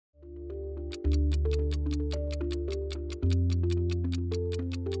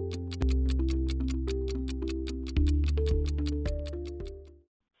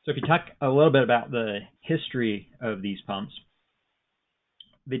So if you talk a little bit about the history of these pumps,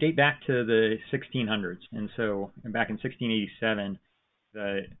 they date back to the 1600s. And so back in 1687,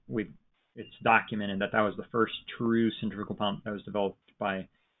 it's documented that was the first true centrifugal pump that was developed by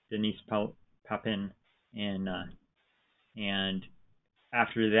Denis Papin. And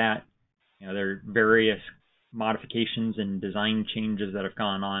after that, there are various modifications and design changes that have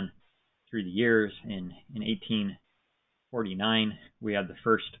gone on through the years. In 1849, we had the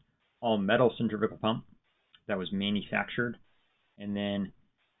first all-metal centrifugal pump that was manufactured. And then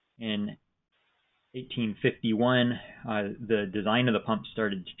in 1851, the design of the pump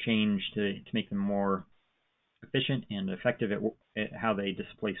started to change to make them more efficient and effective at how they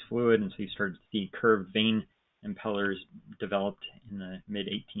displace fluid. And so you started to see curved vane impellers developed in the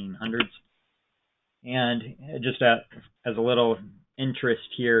mid-1800s. And just as a little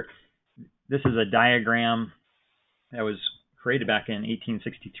interest here, this is a diagram that was created back in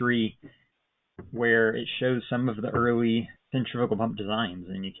 1863 where it shows some of the early centrifugal pump designs.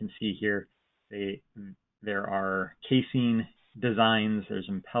 And you can see here there are casing designs, there's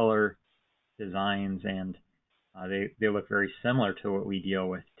impeller designs, and they look very similar to what we deal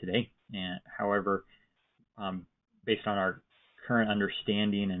with today. And however, based on our current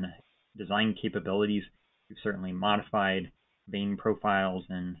understanding and design capabilities, we've certainly modified vane profiles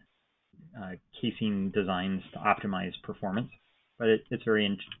and casing designs to optimize performance. But it's very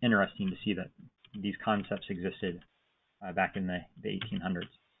interesting to see that these concepts existed back in the 1800s.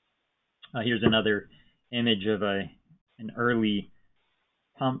 Here's another image of an early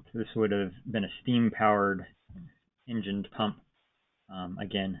pump. This would have been a steam-powered engined pump,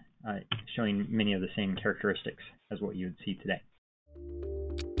 again, showing many of the same characteristics as what you would see today.